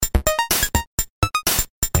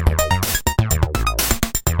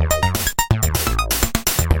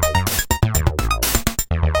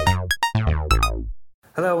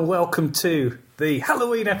Hello and welcome to the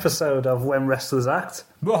Halloween episode of When Wrestlers Act.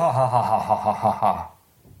 It's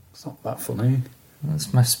not that funny.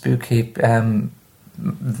 That's my spooky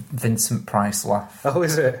Vincent Price laugh. Oh,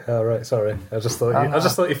 is it? Oh, right, sorry. I just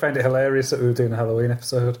thought you found it hilarious that we were doing a Halloween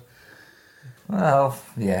episode. Well,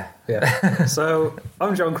 yeah. Yeah. So,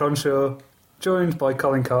 I'm John Cronshaw, joined by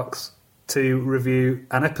Colin Cox to review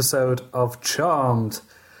an episode of Charmed.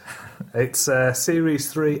 It's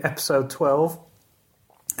Series 3, Episode 12.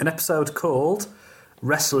 An episode called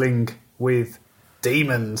Wrestling with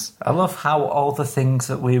Demons. I love how all the things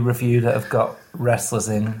that we review that have got wrestlers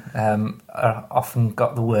in are often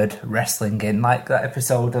got the word wrestling in. Like that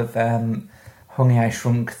episode of Honey, I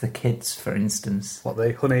Shrunk the Kids, for instance. What,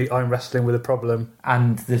 the Honey, I'm Wrestling with a Problem?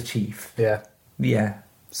 And the Chief. Yeah. Yeah.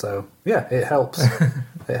 So, yeah, it helps.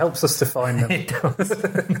 It helps us to find them. It does.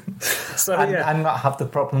 So, and not have the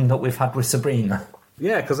problem that we've had with Sabrina.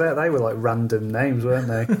 Yeah, because they were like random names, weren't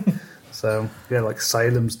they? So, yeah, like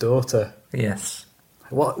Salem's Daughter. Yes.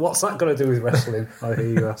 What's that got to do with wrestling, I hear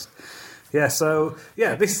you ask? Yeah, so,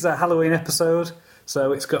 yeah, this is a Halloween episode,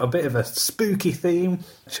 so it's got a bit of a spooky theme.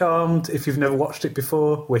 Charmed, if you've never watched it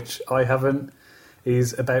before, which I haven't,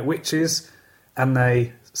 is about witches, and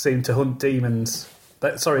they seem to hunt demons.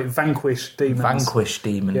 Vanquish demons. Vanquish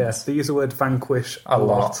demons. Yes, they use the word vanquish a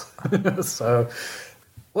lot. So,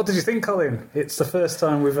 what did you think, Colin? It's the first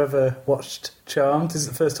time we've ever watched Charmed. Is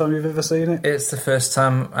it the first time you've ever seen it? It's the first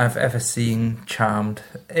time I've ever seen Charmed.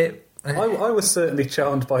 I was certainly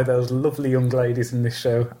charmed by those lovely young ladies in this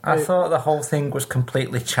show. I thought the whole thing was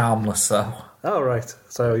completely charmless, though. Oh, right.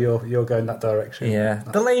 So you're going that direction. Yeah.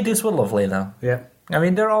 The ladies were lovely, though. Yeah. I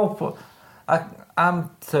mean, they're all... I'm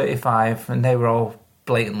 35, and they were all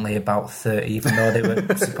blatantly about 30, even though they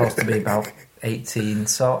were supposed to be about 18.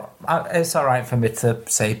 So it's all right for me to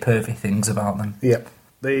say pervy things about them. Yep.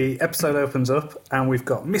 The episode opens up, and we've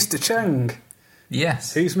got Mr. Chang.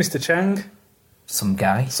 Yes. Who's Mr. Chang? Some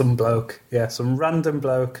guy. Some bloke. Yeah, some random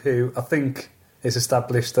bloke who I think is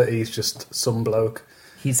established that he's just some bloke.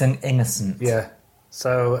 He's an innocent. Yeah.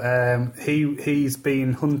 So he's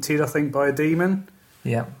been hunted, I think, by a demon.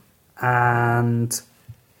 Yeah. And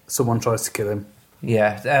someone tries to kill him.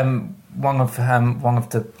 Yeah, one of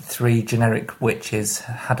the three generic witches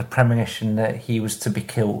had a premonition that he was to be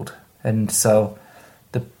killed, and so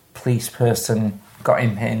the police person got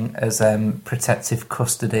him in as protective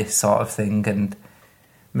custody sort of thing, and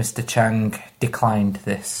Mr. Chang declined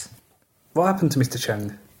this. What happened to Mr.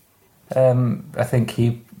 Chang? I think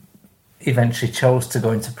he eventually chose to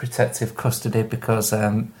go into protective custody because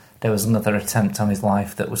there was another attempt on his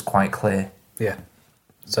life that was quite clear. Yeah.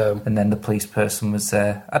 So, and then the police person was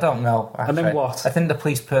there. I don't know. And then what? I think the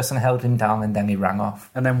police person held him down and then he rang off.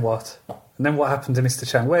 And then what? And then what happened to Mr.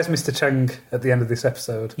 Chang? Where's Mr. Chang at the end of this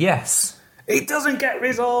episode? Yes. It doesn't get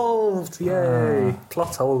resolved! Yay!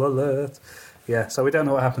 Plot hole alert. Yeah, so we don't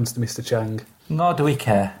know what happens to Mr. Chang. Nor do we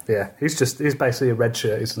care. Yeah, he's basically a red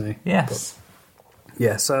shirt, isn't he? Yes. But,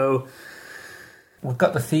 yeah, so... We've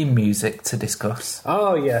got the theme music to discuss.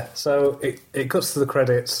 Oh, yeah. So it cuts to the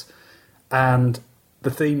credits, and the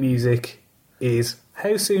theme music is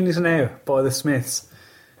How Soon Is Now by the Smiths,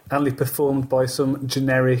 only performed by some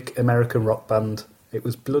generic American rock band. It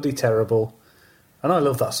was bloody terrible. And I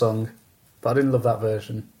love that song, but I didn't love that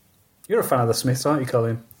version. You're a fan of the Smiths, aren't you,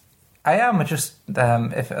 Colin? I am, just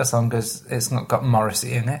as long as it's not got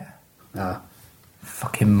Morrissey in it. Ah.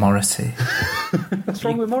 Fucking Morrissey. What's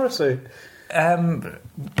wrong with Morrissey?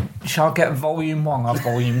 Shall I get Volume 1 or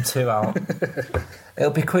Volume 2 out?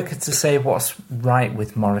 It'll be quicker to say what's right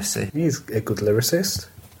with Morrissey. He's a good lyricist.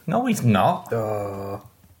 No, he's not. Oh.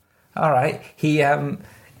 All right. He...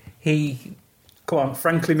 Come on,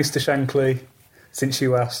 frankly, Mr. Shankly, since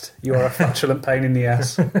you asked, you are a flatulent pain in the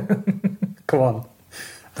ass. Come on.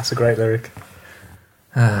 That's a great lyric.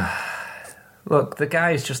 Look, the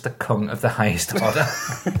guy is just a cunt of the highest order.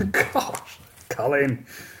 Gosh, Colin,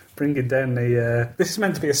 bringing down the... This is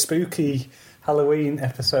meant to be a spooky Halloween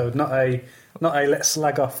episode, not a Let's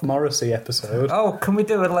Slag Off Morrissey episode. Oh, can we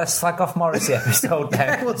do a Let's Slag Off Morrissey episode now?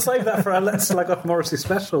 Yeah, we'll save that for our Let's Slag Off Morrissey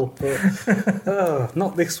special. But,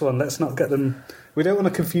 not this one. Let's not get them... We don't want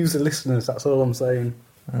to confuse the listeners, that's all I'm saying.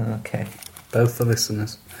 Okay. Both the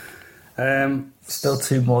listeners. Still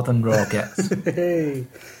two more than Raw gets. Hey,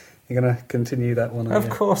 you're going to continue that one, Of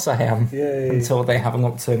course I am. Yay. Until they have an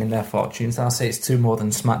upturn in their fortunes. I'll say it's two more than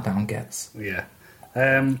SmackDown gets. Yeah.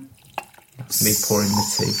 That's me pouring the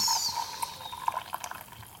tea.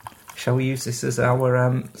 Shall we use this as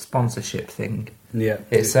our sponsorship thing? Yeah.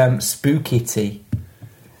 It's Spooky Tea.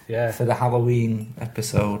 Yeah. For the Halloween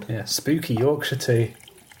episode. Yeah, spooky Yorkshire tea.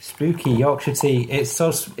 Spooky Yorkshire tea. It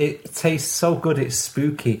tastes so good. It's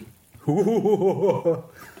spooky. Is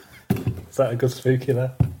that a good spooky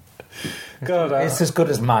there? God, It's as good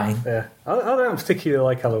as mine. yeah. I don't particularly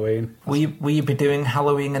like Halloween. Will you be doing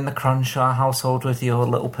Halloween in the Cronshaw household with your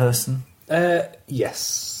little person?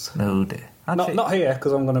 Yes. No, dear. Actually, Not here,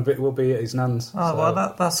 because we'll be at his nan's. Oh, so-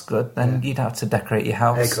 well, that's good. Then you'd have to decorate your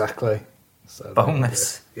house. Exactly. So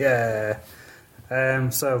Bonus. Yeah.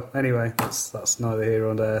 So anyway, that's neither here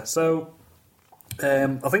nor there. So I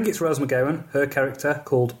think it's Rose McGowan, her character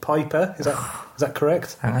called Piper. Is that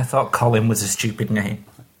correct? And I thought Colin was a stupid name.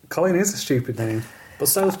 Colin is a stupid name, but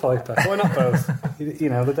so's Piper. Why not both? They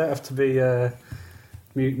don't have to be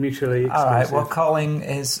mutually exclusive. All right. Well, Colin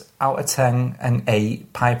is out of 10 and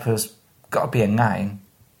 8. Piper's got to be a 9.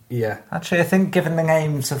 Yeah. Actually, I think given the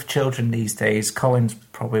names of children these days, Colin's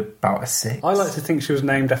probably about a 6. I like to think she was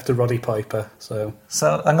named after Roddy Piper. So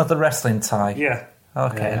another wrestling tie. yeah.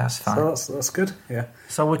 Okay, Yeah. that's fine. So that's good. Yeah.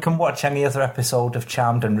 So we can watch any other episode of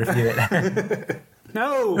Charmed and review it.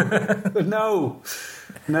 No, no.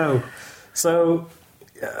 So,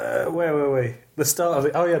 where were we?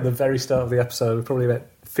 The very start of the episode. We're probably about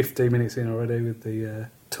 15 minutes in already with the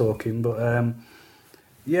talking. But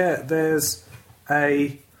there's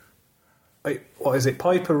what is it?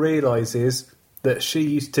 Piper realises that she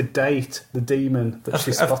used to date the demon that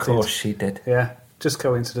she spotted. Of course she did. Yeah, just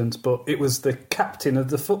coincidence. But it was the captain of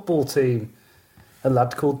the football team, a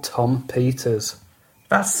lad called Tom Peters.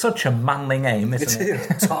 That's such a manly name, isn't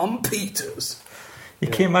it? Tom Peters. You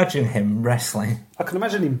can imagine him wrestling. I can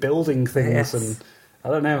imagine him building things, Yes. and I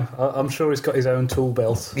don't know. I'm sure he's got his own tool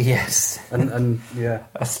belt, Yes. and yeah,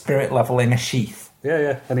 A spirit level in a sheath.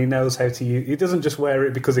 yeah, and he knows how to use. He doesn't just wear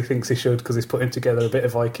it because he thinks he should, because he's putting together a bit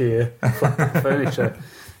of IKEA furniture.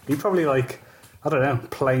 He probably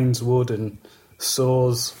planes wood and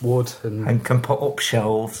saws wood And can put up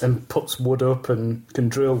shelves. and puts wood up and can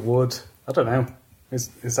drill wood. I don't know. Is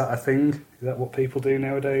that a thing? Is that what people do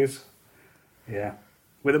nowadays? Yeah.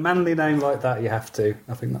 With a manly name like that, you have to.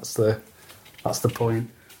 I think that's the point.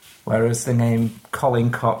 Whereas the name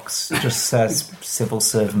Colin Cox just says civil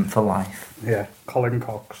servant for life. Yeah, Colin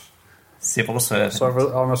Cox. Civil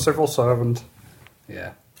servant. I'm a civil servant.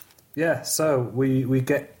 Yeah. Yeah, so we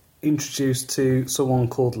get introduced to someone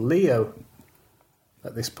called Leo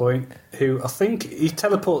at this point, who I think he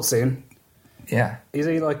teleports in. Yeah. Is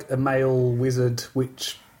he like a male wizard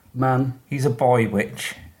witch man? He's a boy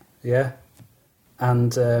witch. Yeah.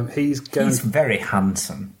 And he's very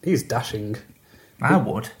handsome. He's dashing. I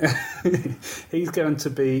would. He's going to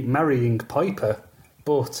be marrying Piper,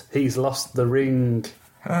 but he's lost the ring.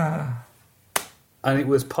 And it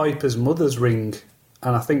was Piper's mother's ring.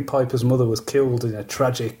 And I think Piper's mother was killed in a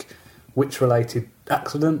tragic witch-related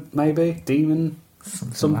accident, maybe? Demon?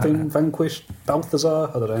 Something like that. vanquished?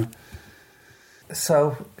 Balthazar? I don't know.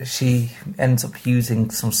 So she ends up using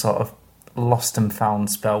some sort of lost and found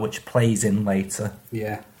spell, which plays in later.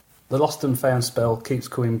 Yeah. The lost and found spell keeps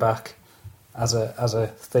coming back as a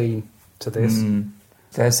theme to this.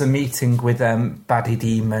 There's a meeting with Baddie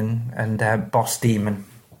Demon and Boss Demon.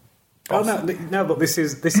 Oh no! But this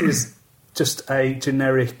is just a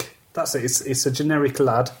generic. That's it. It's a generic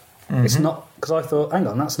lad. It's not, because I thought, hang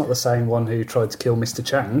on, that's not the same one who tried to kill Mr.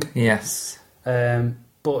 Chang. Yes.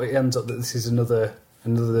 But it ends up that this is another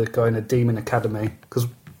guy in a demon academy. Because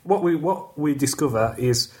what we discover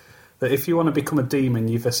is that if you want to become a demon,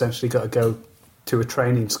 you've essentially got to go to a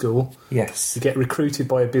training school. Yes. You get recruited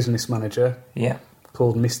by a business manager Yeah.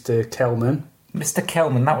 called Mr. Kelman. Mr.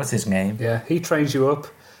 Kelman, that was his name. Yeah, he trains you up,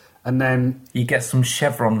 and then You get some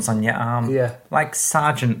chevrons on your arm. Yeah. Like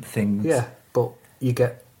sergeant things. yeah, but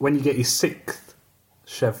when you get your 6th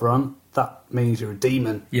chevron, that means you're a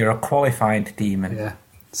demon. You're a qualified demon. Yeah.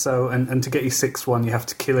 So and to get your 6th one, you have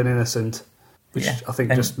to kill an innocent, which Yeah. I think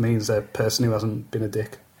And- just means a person who hasn't been a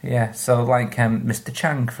dick. Yeah, so like Mr.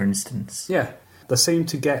 Chang, for instance. Yeah. They seem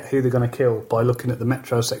to get who they're going to kill by looking at the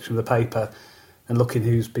Metro section of the paper and looking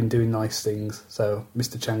who's been doing nice things. So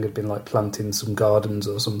Mr. Chang had been like planting some gardens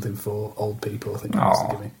or something for old people, I think that was the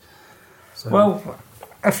Aw. gimmick. So, Well,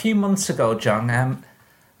 a few months ago, John,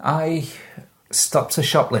 I stopped a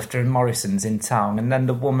shoplifter in Morrison's in town, and then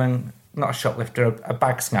the woman, not a shoplifter, a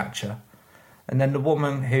bag snatcher, and then the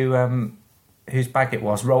woman whose bag it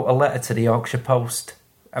was wrote a letter to the Yorkshire Post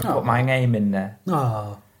and Oh. put my name in there.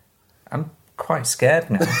 ah, I'm quite scared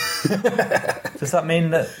now. Does that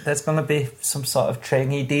mean that there's going to be some sort of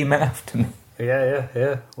trainee demon after me?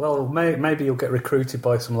 yeah. Well, maybe you'll get recruited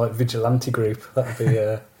by some like vigilante group.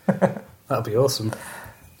 That'd be awesome.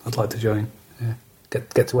 I'd like to join. Yeah,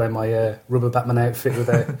 get to wear my rubber Batman outfit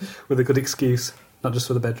with a good excuse, not just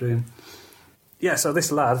for the bedroom. yeah, so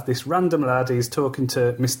this random lad, is talking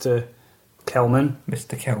to Mr. Kelman.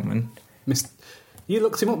 Mr. Kelman. You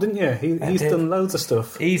looked him up, didn't you? He's done loads of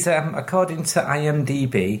stuff. He's, according to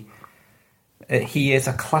IMDb, he is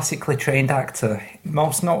a classically trained actor.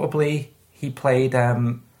 Most notably, he played,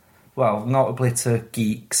 notably to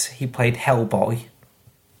geeks, he played Hellboy.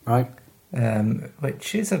 Right.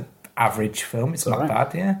 Which is an average film. It's not right.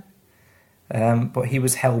 bad, yeah. But he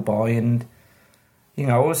was Hellboy, and, you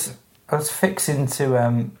know, I was fixing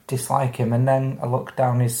to dislike him, and then I looked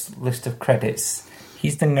down his list of credits.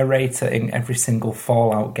 He's the narrator in every single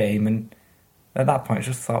Fallout game, and at that point I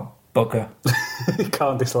just thought, bugger. You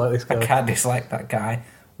can't dislike this guy. I can't dislike that guy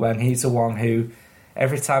when he's the one who,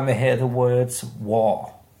 every time I hear the words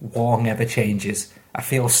war never changes, I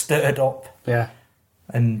feel stirred up. Yeah.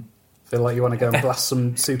 And feel like you want to go and blast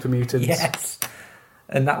some super mutants. Yes.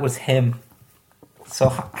 And that was him. So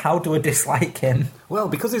how do I dislike him? Well,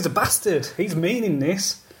 because he's a bastard. He's mean in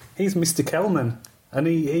this. He's Mr. Kelman. And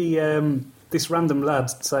he this random lad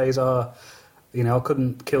says, I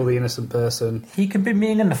couldn't kill the innocent person. He can be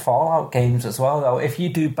mean in the Fallout games as well, though. If you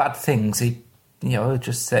do bad things, he'll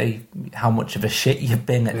just say how much of a shit you've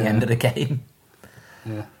been at the end of the game.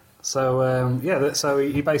 Yeah. So, so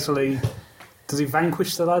he basically... Does he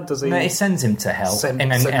vanquish the lad? Does he? No, he sends him to hell in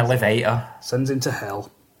an elevator. Sends him to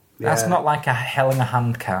hell. Yeah. That's not like a hell in a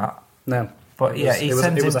handcart. No. But yeah, it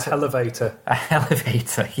was a elevator. A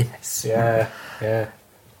elevator, yes. Yeah.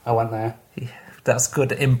 I went there. Yeah, that's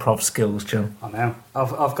good improv skills, John. I know.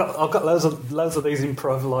 I've got loads of these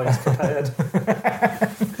improv lines prepared.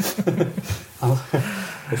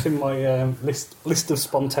 It's in my list of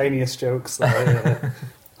spontaneous jokes that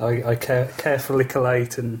I carefully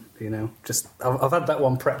collate, and I've had that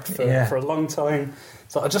one prepped for a long time.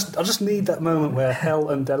 So I just need that moment where hell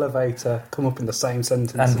and elevator come up in the same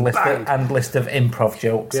sentence, and list of improv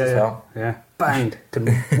jokes as well. Yeah, bang, can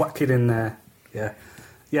whack it in there.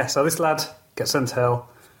 Yeah. So this lad gets sent to hell,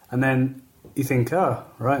 and then you think, oh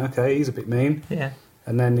right, okay, he's a bit mean. Yeah,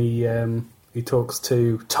 and then he talks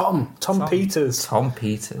to Tom Peters. Tom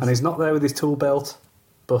Peters, and he's not there with his tool belt,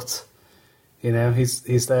 but.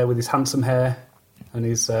 He's there with his handsome hair and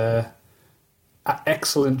his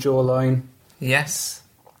excellent jawline. Yes.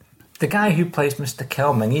 The guy who plays Mr.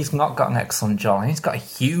 Kelman, he's not got an excellent jawline. He's got a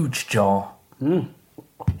huge jaw.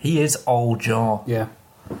 He is all jaw. Yeah.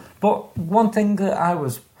 But one thing that I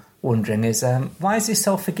was wondering is, why is he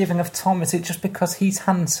so forgiving of Tom? Is it just because he's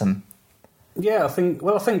handsome? Yeah, I think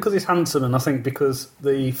because he's handsome, and I think because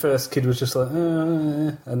the first kid was just like,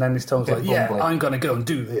 and then his Tom's like, yeah, I'm going to go and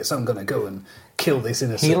do this. I'm going to go and kill this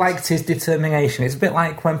innocent. He liked his determination. It's a bit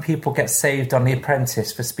like when people get saved on The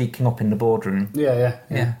Apprentice for speaking up in the boardroom. Yeah.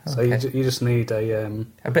 Okay. So you just need a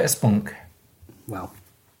bit of spunk. Well,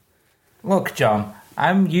 look, John,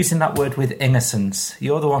 I'm using that word with innocence.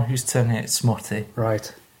 You're the one who's turning it smutty.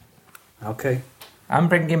 Right. Okay. I'm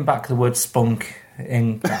bringing back the word spunk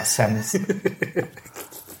in that sense.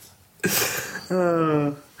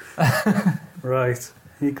 Right.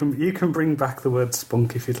 You can bring back the word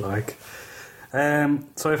spunk if you'd like.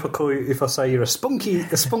 So if I say you're a spunky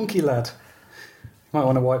lad, you might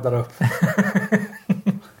want to wipe that up.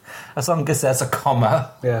 As long as there's a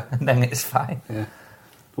comma, yeah, then it's fine. Yeah.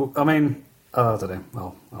 Well, I mean, I don't know.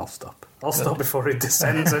 Well, I'll stop. I'll stop before it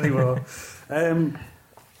descends anymore.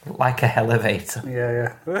 Like a elevator.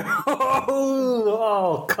 Yeah.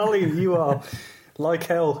 Oh, Colin, you are like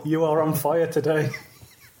hell. You are on fire today.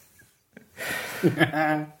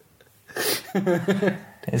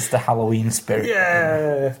 It's the Halloween spirit.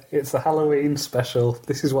 Yeah, it's the Halloween special.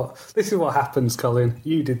 This is what happens, Colin.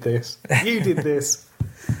 You did this.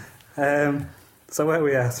 So where are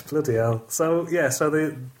we at? Bloody hell. So yeah,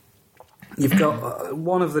 you've got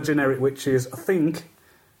one of the generic witches, I think,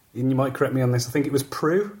 and you might correct me on this, I think it was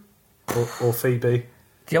Prue or Phoebe.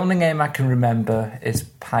 The only name I can remember is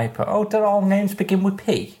Piper. Oh, do all names begin with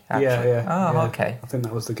P? Actually? Yeah. Oh, yeah. okay. I think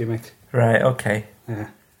that was the gimmick. Right, okay. Yeah.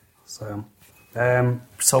 So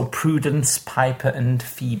Prudence, Piper and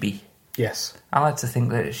Phoebe. Yes. I like to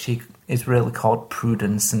think that she is really called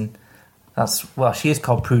Prudence, and she is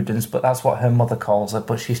called Prudence, but that's what her mother calls her,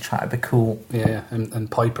 but she's trying to be cool. Yeah,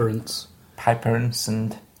 and Piperance. Piperance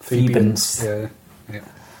and Phoebans. Yeah.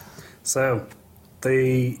 So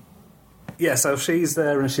so she's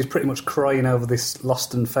there and she's pretty much crying over this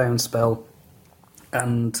lost and found spell.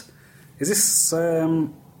 And is this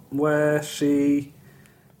where she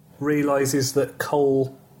realises that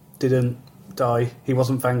Cole didn't die? He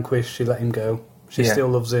wasn't vanquished, she let him go. She still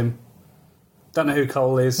loves him. Don't know who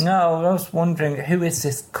Cole is. No, I was wondering, who is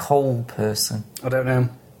this Cole person? I don't know.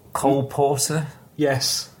 Cole Porter?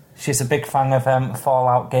 Yes. She's a big fan of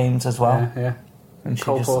Fallout games as well. Yeah. And she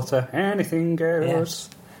Cole just- Porter, anything goes.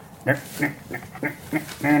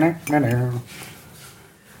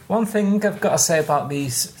 One thing I've got to say about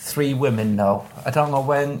these three women, though, I don't know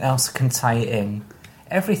when else I can tie it in.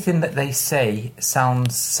 Everything that they say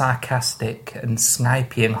sounds sarcastic and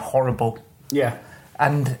snipey and horrible. Yeah.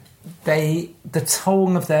 And the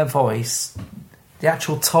tone of their voice, the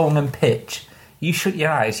actual tone and pitch, you shut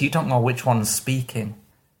your eyes, you don't know which one's speaking.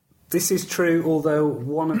 This is true, although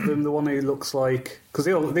one of them, the one who looks like... Because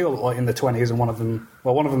they all look like in the 20s, and one of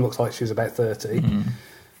them looks like she's about 30. Mm.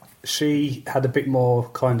 She had a bit more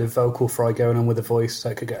kind of vocal fry going on with the voice,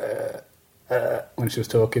 so it could go when she was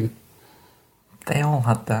talking. They all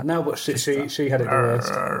had that. No, but she had it the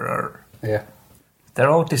worst. Yeah. They're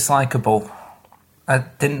all dislikable. I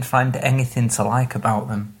didn't find anything to like about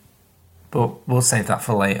them. But we'll save that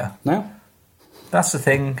for later. No? That's the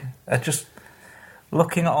thing.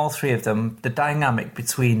 Looking at all three of them, the dynamic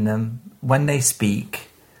between them, when they speak,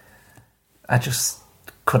 I just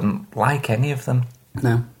couldn't like any of them.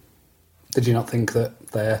 No. Did you not think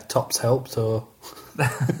that their tops helped, or...?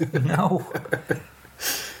 No.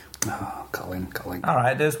 Oh, Colin.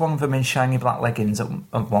 Alright, there's one of them in shiny black leggings at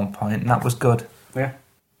one point, and that was good. Yeah.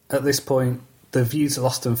 At this point, they've used the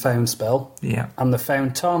lost and found spell, Yeah. and they've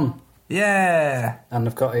found Tom, Yeah! and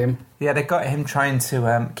they've got him. Yeah, they got him trying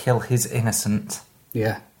to kill his innocent.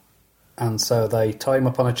 Yeah. And so they tie him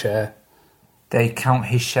up on a chair. They count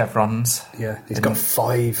his chevrons. Yeah, he's got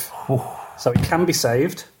 5. Whew. So he can be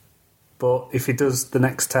saved, but if he does the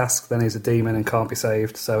next task, then he's a demon and can't be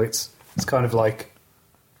saved. So it's kind of like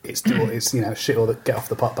it's shit or get off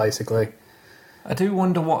the pot basically. I do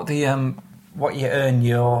wonder what what you earn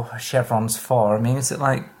your chevrons for. I mean, is it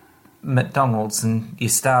like McDonald's and your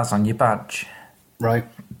stars on your badge? Right?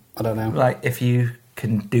 I don't know. Like if you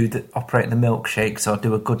can operate the milkshakes or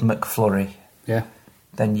do a good McFlurry, Yeah.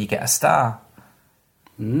 then you get a star.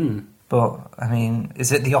 But I mean,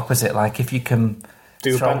 is it the opposite? Like if you can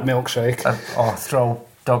Do a bad milkshake. or throw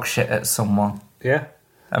dog shit at someone. Yeah.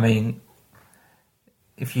 I mean,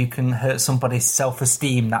 if you can hurt somebody's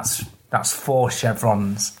self-esteem, that's 4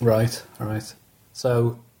 chevrons. Right.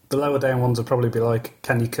 So the lower down ones will probably be like,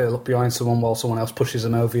 can you curl up behind someone while someone else pushes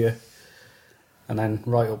them over you? And then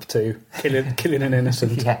right up to killing an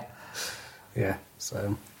innocent. Yeah. Yeah.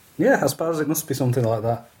 So yeah, I suppose it must be something like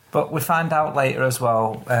that. But we find out later as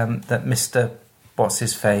well that Mr. What's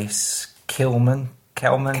his face? Kelman,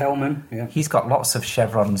 yeah. he's got lots of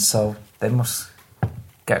chevrons, so they must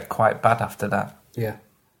get quite bad after that. Yeah.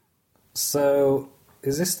 So,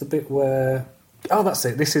 is this the bit where... Oh, that's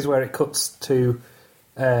it. This is where it cuts to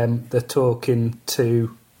they're talking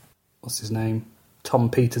to... What's his name? Tom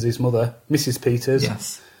Peters' his mother, Mrs. Peters.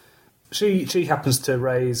 Yes. She happens to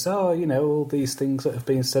raise, all these things that have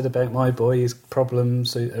been said about my boy, his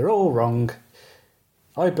problems are all wrong.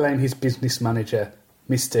 I blame his business manager,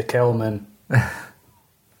 Mr. Kelman.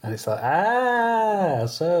 And it's like,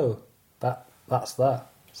 so that's that.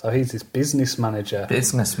 So he's his business manager.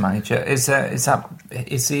 Business manager. Is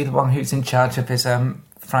he the one who's in charge of his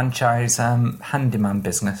franchise handyman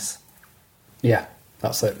business? Yeah,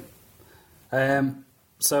 that's it.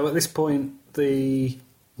 So at this point,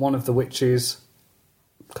 one of the witches,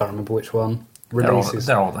 can't remember which one, releases...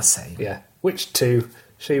 They're all the same. Yeah. Witch 2,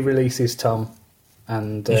 she releases Tom.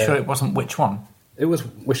 And You sure it wasn't which one? It was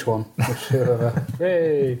which one? Whichever.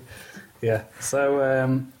 Yay! Yeah.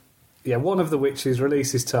 So, one of the witches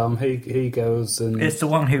releases Tom. He goes and... It's the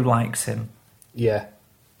one who likes him. Yeah.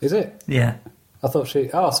 Is it? Yeah. I thought she...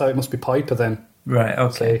 Oh, so it must be Piper then. Right,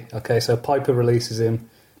 okay. See? Okay, so Piper releases him.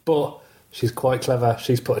 But she's quite clever.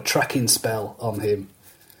 She's put a tracking spell on him.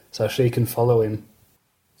 So she can follow him.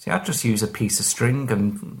 See, I'd just use a piece of string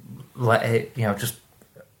and let it, just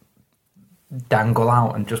dangle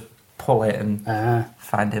out and just pull it and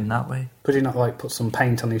find him that way. Could you not, put some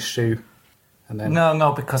paint on his shoe and then...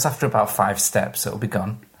 No, because after about 5 steps, it'll be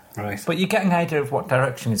gone. Right. But you get an idea of what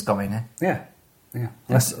direction he's going in. Yeah. Yeah.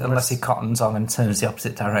 Unless he cottons on and turns the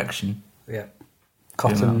opposite direction. Yeah.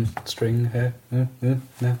 Cotton, string, hair. No.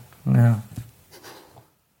 No.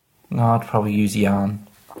 No, I'd probably use yarn.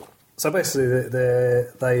 So basically,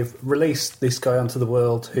 they've released this guy onto the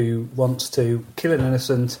world who wants to kill an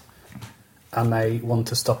innocent, and they want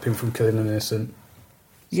to stop him from killing an innocent.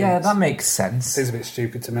 Yeah, that makes sense. It's a bit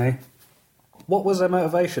stupid to me. What was their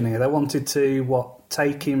motivation here? They wanted to,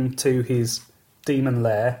 take him to his demon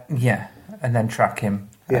lair? Yeah, and then track him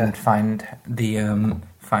and find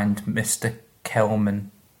Mr. Kelman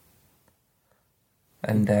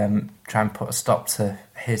and try and put a stop to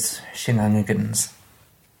his shenanigans.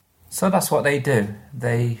 So that's what they do.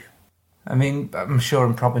 I'm sure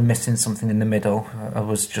I'm probably missing something in the middle. I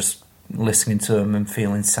was just listening to them and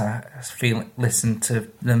listen to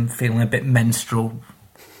them feeling a bit menstrual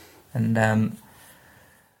and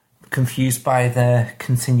confused by their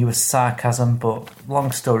continuous sarcasm. But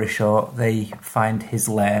long story short, they find his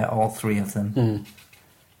lair, all three of them.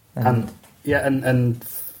 And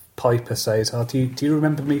Piper says, "Oh, do you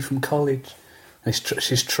remember me from college?" And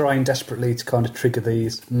she's trying desperately to kind of trigger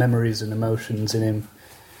these memories and emotions in him,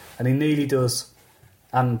 and he nearly does.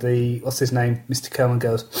 And what's his name, Mr. Coleman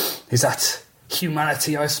goes, "Is that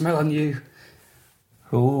humanity I smell on you?"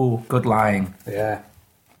 Ooh, good lying. Yeah.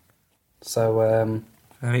 So,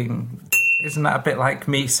 I mean, isn't that a bit like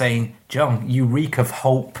me saying, "John, you reek of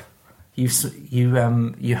hope. You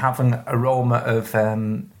have an aroma of."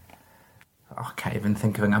 I can't even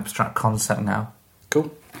think of an abstract concept now.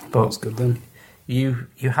 Cool. But that's good then. You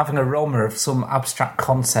have an aroma of some abstract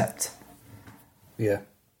concept. Yeah.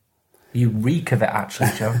 You reek of it,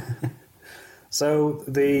 actually, Joe. So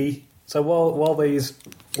while these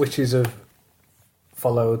witches have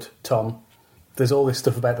followed Tom, there's all this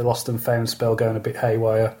stuff about the lost and found spell going a bit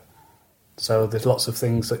haywire. So there's lots of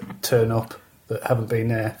things that turn up that haven't been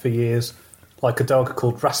there for years, like a dog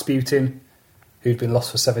called Rasputin, who'd been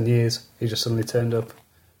lost for 7 years. He just suddenly turned up.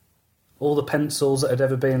 All the pencils that had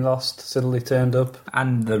ever been lost suddenly turned up.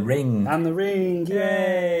 And the ring.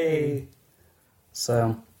 Yay!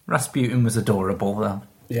 So Rasputin was adorable, though.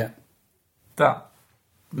 Yeah. That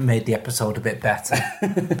made the episode a bit better.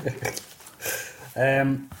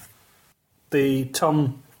 The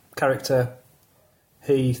Tom character,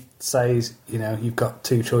 he says, you've got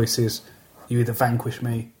two choices. You either vanquish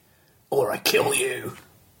me or I kill you.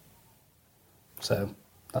 So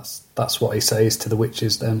that's what he says to the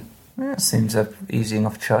witches then. That seems an easy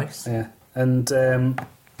enough choice. Yeah. And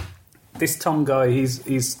this Tom guy,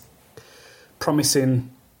 he's promising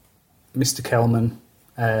Mr. Kelman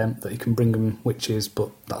that he can bring him witches, but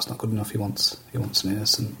that's not good enough. He wants an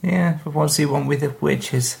innocent. Yeah, but what does he want with the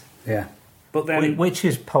witches? Yeah. But then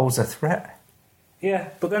witches pose a threat. Yeah,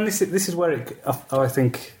 but then this is where I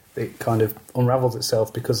think it kind of unravels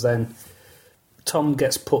itself, because then Tom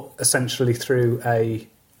gets put essentially through a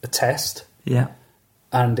test. Yeah.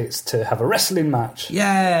 And it's to have a wrestling match.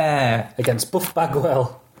 Yeah. Against Buff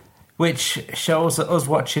Bagwell. Which shows that us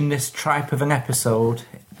watching this tripe of an episode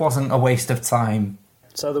wasn't a waste of time.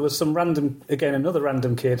 So there was another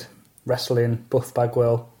random kid wrestling Buff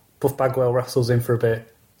Bagwell. Buff Bagwell wrestles him for a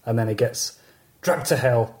bit, and then he gets dragged to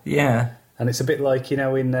hell. Yeah. And it's a bit like, in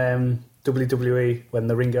WWE, when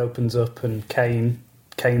the ring opens up and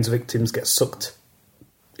Kane's victims get sucked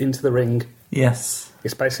into the ring. Yes.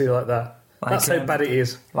 It's basically like that. That's how bad it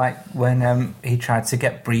is. Like when he tried to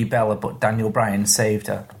get Brie Bella, but Daniel Bryan saved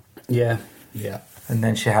her. Yeah, yeah. And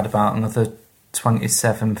then she had about another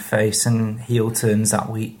 27 face and heel turns that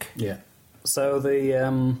week. Yeah. So they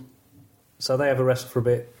have a wrestle for a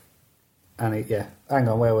bit, and hang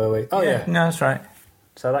on, where were we? Oh yeah, no, that's right.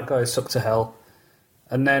 So that guy is sucked to hell,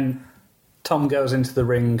 and then Tom goes into the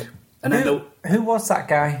ring, and who was that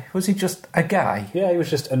guy? Was he just a guy? Yeah, he was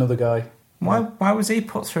just another guy. Why was he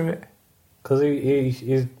put through it? Because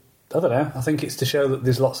he I don't know. I think it's to show that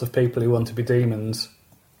there's lots of people who want to be demons,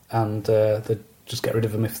 and they just get rid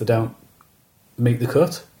of them if they don't meet the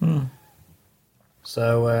cut. Mm.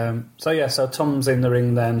 So Tom's in the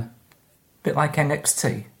ring then. Bit like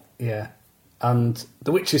NXT. Yeah. And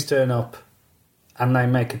the witches turn up, and they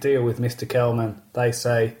make a deal with Mr. Kelman. They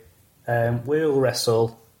say, we'll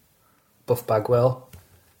wrestle Buff Bagwell,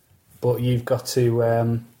 but you've got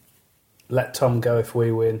to let Tom go if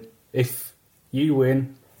we win. If you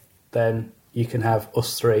win, then you can have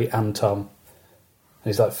us three and Tom. And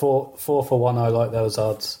he's like, four for one, I like those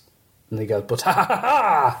odds. And he goes, but ha ha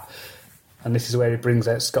ha! And this is where he brings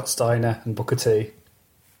out Scott Steiner and Booker T.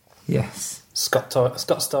 Yes. Scott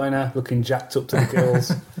Steiner looking jacked up to the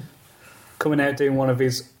gills, coming out doing one of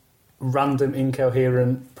his random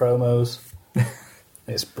incoherent promos.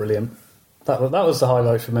 It's brilliant. That was the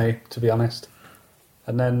highlight for me, to be honest.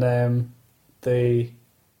 And then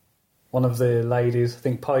one of the ladies, I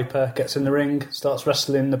think Piper, gets in the ring, starts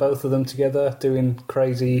wrestling the both of them together, doing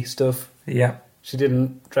crazy stuff. Yeah. She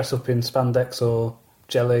didn't dress up in spandex or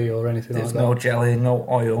jelly or anything like that. There's no jelly, no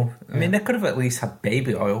oil. I mean, they could have at least had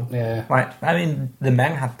baby oil. Yeah. The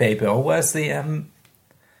men had baby oil. Where's the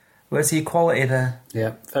equality there?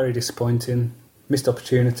 Yeah, very disappointing. Missed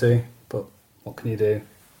opportunity, but what can you do?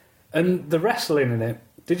 And the wrestling in it,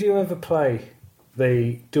 did you ever play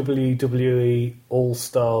the WWE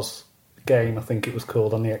All-Stars game, I think it was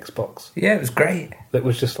called, on the Xbox? Yeah, it was great. That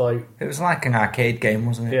was just like... It was like an arcade game,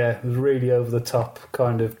 wasn't it? Yeah, it was really over-the-top,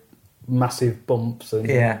 kind of massive bumps and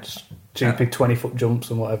stupid 20-foot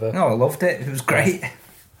jumps and whatever. No, I loved it. It was great.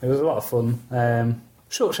 It was a lot of fun.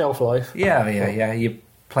 Short shelf life. Yeah. You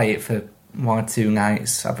play it for 1 or 2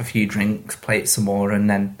 nights, have a few drinks, play it some more, and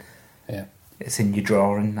then it's in your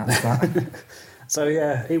drawer, and that's that. So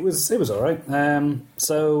yeah, it was all right.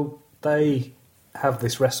 So they have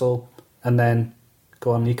this wrestle, and then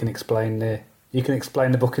go on. You can explain the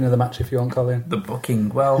booking of the match if you want, Colin. The booking.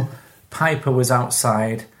 Well, Piper was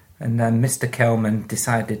outside, and then Mr. Kelman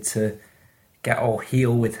decided to get all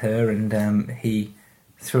heel with her, and he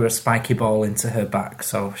threw a spiky ball into her back,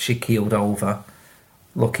 so she keeled over,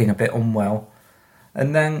 looking a bit unwell.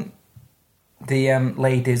 And then the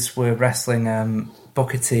ladies were wrestling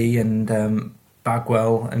Booker T and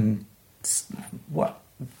Bagwell, and what?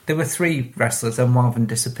 There were 3 wrestlers, and one of them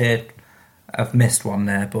disappeared. I've missed one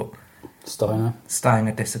there, but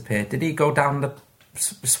Steiner disappeared. Did he go down the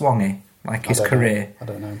Swangy like his career? I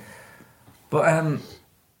don't know. But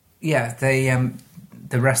yeah,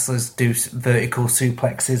 the wrestlers do vertical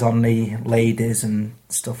suplexes on the ladies and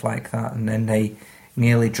stuff like that, and then they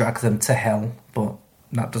nearly drag them to hell, but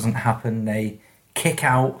that doesn't happen. They kick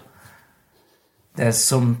out. There's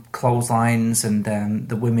some clotheslines, and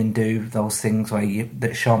the women do those things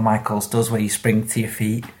that Shawn Michaels does, where you spring to your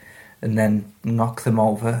feet and then knock them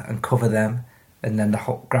over and cover them, and then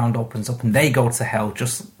the ground opens up and they go to hell,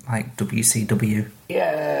 just like WCW.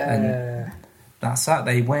 Yeah. And that's that.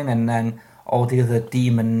 They win, and then all the other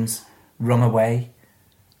demons run away,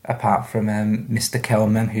 apart from Mr.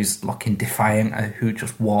 Kelman, who's looking defiant, who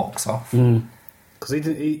just walks off. Because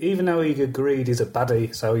even though he agreed he's a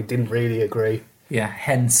baddie, so he didn't really agree. Yeah,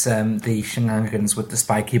 hence the shenanigans with the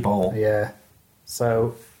spiky ball. Yeah.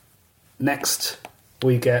 So next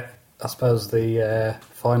we get, I suppose, the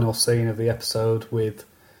final scene of the episode with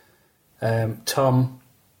Tom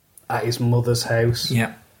at his mother's house.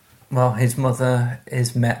 Yeah. Well, his mother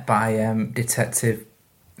is met by Detective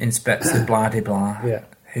Inspector blah de blah,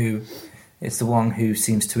 who is the one who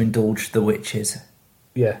seems to indulge the witches.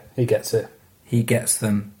 Yeah, he gets it. He gets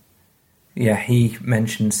them. Yeah, he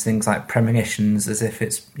mentions things like premonitions as if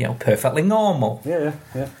it's, perfectly normal. Yeah.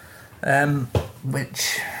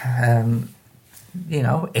 Which,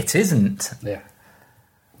 it isn't. Yeah.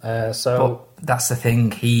 But that's the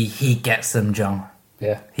thing. He gets them, John.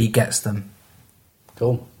 Yeah. He gets them.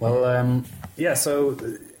 Cool. Well, so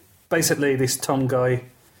basically this Tom guy,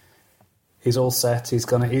 he's all set. He's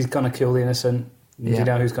gonna kill the innocent. Yeah. You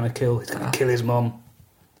know who's gonna kill? He's gonna kill his mum.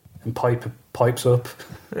 And Piper pipes up.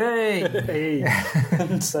 Hey!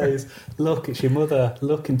 And says, "Look, it's your mother.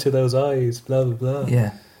 Look into those eyes." Blah blah blah.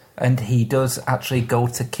 Yeah. And he does actually go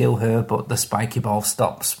to kill her, but the spiky ball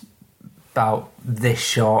stops about this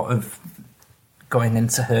short of going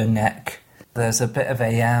into her neck. There's a bit of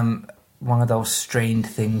a one of those strained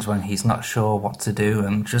things when he's not sure what to do,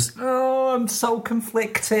 and just, I'm so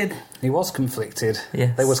conflicted. He was conflicted.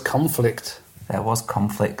 Yes. There was conflict.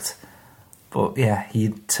 But yeah, he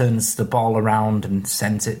turns the ball around and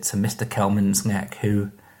sends it to Mr. Kelman's neck,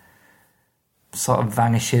 who sort of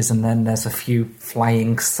vanishes, and then there's a few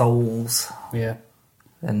flying souls. Yeah.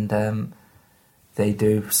 And they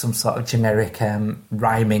do some sort of generic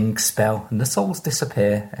rhyming spell, and the souls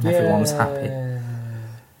disappear, and everyone's happy.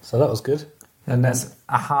 So that was good. And there's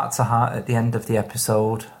a heart-to-heart at the end of the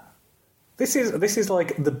episode. This is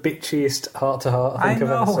like the bitchiest heart-to-heart I think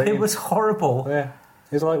I've ever seen. It was horrible. Yeah.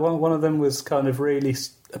 It's like one of them was kind of really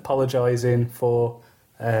apologising for,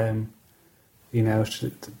 this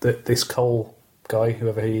Cole guy,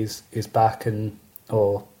 whoever he is back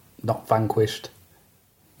or not vanquished,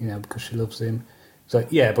 because she loves him. It's like,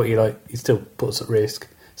 yeah, but he still puts at risk.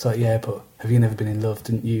 It's like, yeah, but have you never been in love?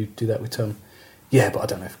 Didn't you do that with Tom? Yeah, but I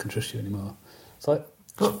don't know if I can trust you anymore. It's like,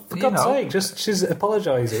 for God's sake, she's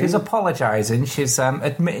apologising. She's apologising. She's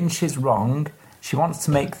admitting she's wrong. She wants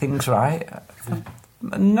to make things right.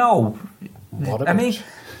 No. I mean,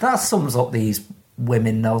 that sums up these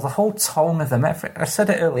women, though. The whole tone of them. I said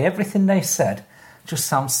it earlier. Everything they said just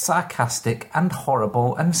sounds sarcastic and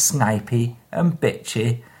horrible and snipey and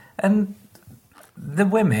bitchy. And the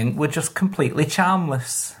women were just completely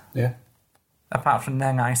charmless. Yeah. Apart from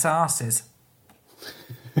their nice arses.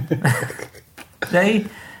 They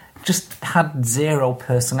just had zero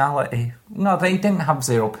personality. No, they didn't have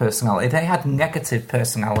zero personality. They had negative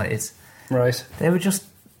personalities. Right. They were just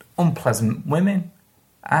unpleasant women.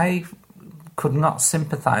 I could not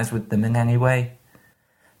sympathise with them in any way.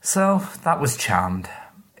 So that was Charmed.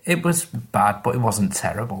 It was bad, but it wasn't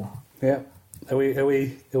terrible. Yeah. Are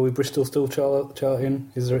we Bristol still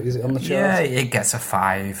charting? Is it on the chart? Yeah, it gets a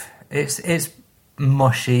 5. It's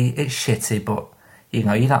mushy, it's shitty, but you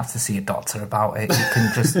don't have to see a doctor about it. You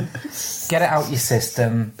can just get it out your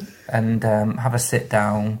system and have a sit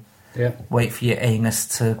down Yeah. wait for your anus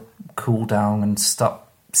to cool down and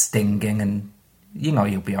stop stinging, and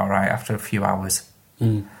you'll be all right after a few hours.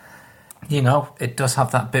 Mm. It does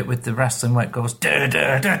have that bit with the wrestling where it goes da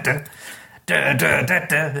da da da da da da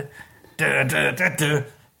da da da da da.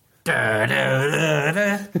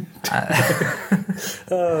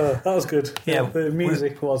 That was good. Yeah, the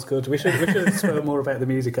music was good. We should have spoken more about the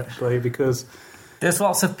music actually, because there's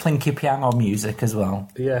lots of plinky piano music as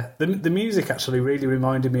well. Yeah, the music actually really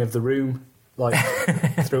reminded me of The Room, like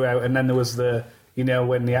throughout. And then there was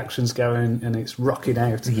when the action's going and it's rocking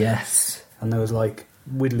out. Yes, and there was like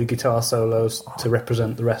widdly guitar solos to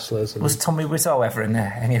represent the wrestlers. Was Tommy Wiseau ever in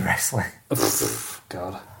any wrestling?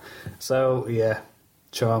 God. So yeah.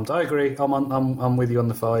 Charmed. I agree. I'm with you on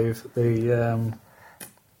the 5. I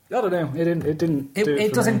don't know. It didn't.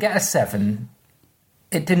 It doesn't get a 7.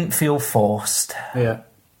 It didn't feel forced. Yeah.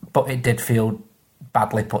 But it did feel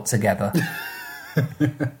badly put together.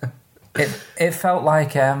 It felt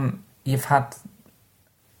like you've had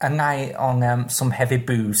a night on some heavy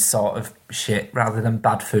booze sort of shit rather than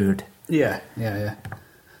bad food. Yeah.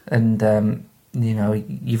 And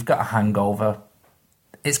you've got a hangover.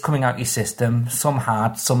 It's coming out your system, some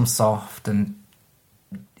hard, some soft, and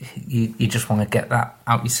you just want to get that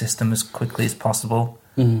out your system as quickly as possible.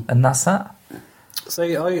 Mm. And that's that.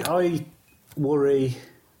 See, I worry...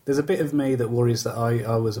 There's a bit of me that worries that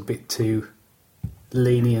I was a bit too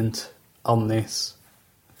lenient on this,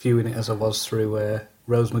 viewing it as I was through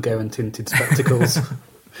Rose McGowan tinted spectacles.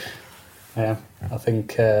 I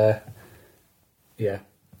think,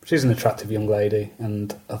 she's an attractive young lady,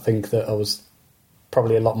 and I think that I was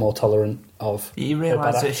probably a lot more tolerant of. You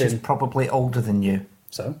realise that she's probably older than you.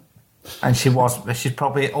 So? And she's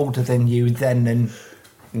probably older than you then and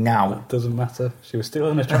now. It doesn't matter. She was still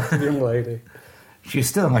an attractive young lady. She's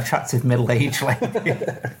still an attractive middle-aged lady.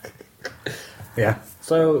 Yeah.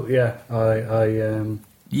 So, yeah, I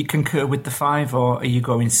You concur with the 5, or are you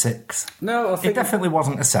going 6? No, I think... It definitely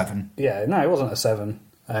wasn't a 7. Yeah, no, it wasn't a 7.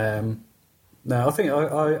 No, I think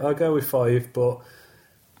I go with 5, but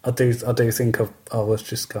I do think I was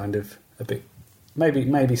just kind of a bit,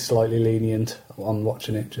 maybe slightly lenient on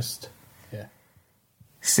watching it. Just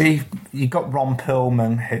See, you got Ron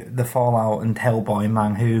Perlman, the Fallout and Hellboy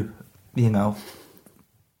man, who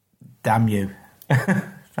damn you,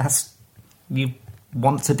 you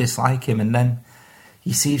want to dislike him, and then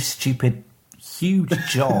you see his stupid, huge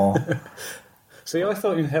jaw. See, I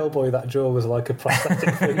thought in Hellboy that jaw was like a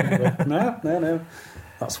prosthetic thing. But no.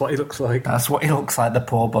 That's what he looks like. That's what he looks like, the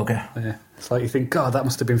poor bugger. Yeah. It's like you think, God, that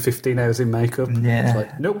must have been 15 hours in makeup. Yeah. It's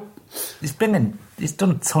like, nope. He's done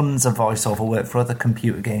tons of voiceover work for other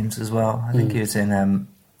computer games as well. I think he was in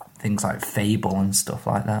things like Fable and stuff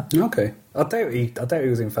like that. Okay. I doubt he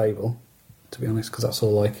was in Fable, to be honest, because that's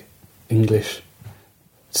all like English.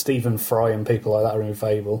 Stephen Fry and people like that are in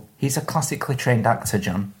Fable. He's a classically trained actor,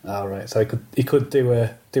 John. Oh, right. So he could do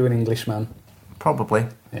an Englishman. Probably.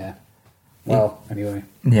 Yeah. Well, anyway.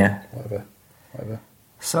 Yeah. Whatever.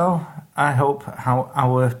 So, I hope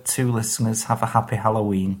our 2 listeners have a happy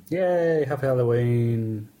Halloween. Yay, happy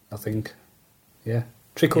Halloween, I think. Yeah.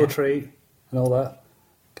 Trick or treat and all that.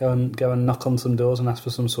 Go and knock on some doors and ask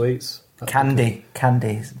for some sweets. Candy.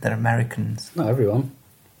 They're Americans. Not everyone.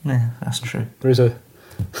 Yeah, that's true. There is a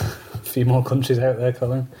few more countries out there,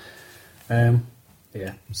 Colin.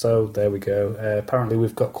 Yeah, so there we go. Apparently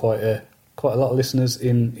we've got quite a lot of listeners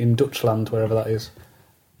in Dutchland, wherever that is.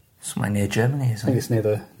 Somewhere near Germany, isn't it? I think it's near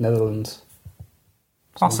the Netherlands.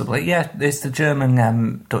 Possibly, yeah. It's the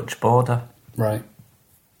German-Dutch border. Right.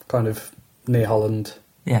 Kind of near Holland.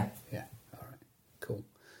 Yeah. Yeah, all right. Cool.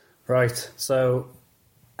 Right, so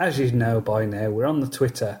as you know by now, we're on the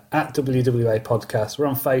Twitter, @WWA Podcast. We're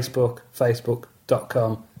on Facebook,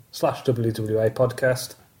 facebook.com/WWA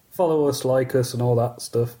Podcast. Follow us, like us, and all that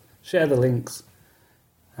stuff. Share the links.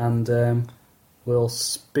 And we'll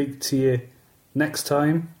speak to you next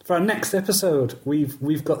time. For our next episode,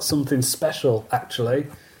 we've got something special, actually.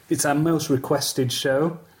 It's our most requested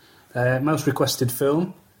show, most requested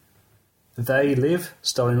film, They Live,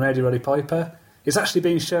 starring Rowdy Roddy Piper. It's actually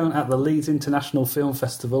being shown at the Leeds International Film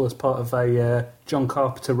Festival as part of a John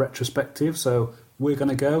Carpenter retrospective, so we're going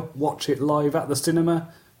to go watch it live at the cinema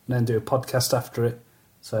and then do a podcast after it.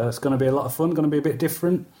 So it's going to be a lot of fun, going to be a bit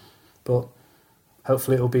different, but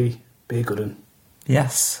hopefully it'll be a good one.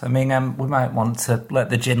 Yes, I mean, we might want to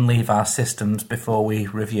let the gin leave our systems before we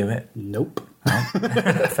review it. Nope.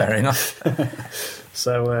 Fair enough.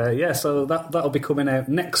 So, so that'll be coming out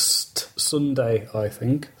next Sunday, I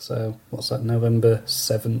think. So, what's that, November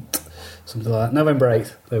 7th? Something like that. November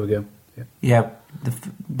 8th. There we go. Yeah,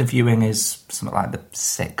 the viewing is something like the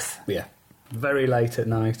 6th. Yeah. very late at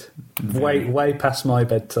night. Way past my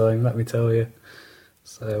bedtime, let me tell you.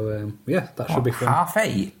 So, that should be fun.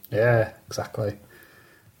 8:30? Yeah, exactly.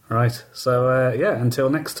 Right, so, until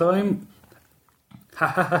next time... Ha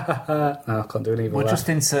ha ha ha ha. No, I can't do any of that. We'll just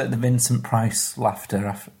insert the Vincent Price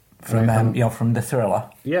laughter from, Right, from the Thriller.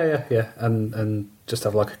 Yeah, and just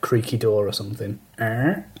have like a creaky door or something.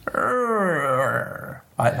 Like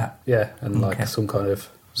that. Yeah, and like some kind of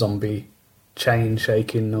zombie chain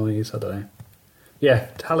shaking noise, I don't know. Yeah,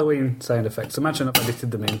 Halloween sound effects. Imagine if I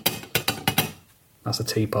edited them in. That's a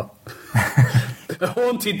teapot. A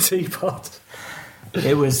haunted teapot.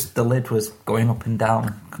 The lid was going up and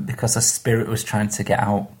down because a spirit was trying to get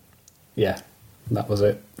out. Yeah, that was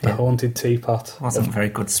it. The haunted teapot. It wasn't a very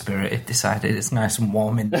good spirit. It decided it's nice and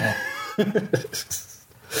warm in there.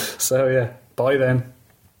 So, bye then.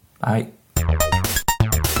 Bye.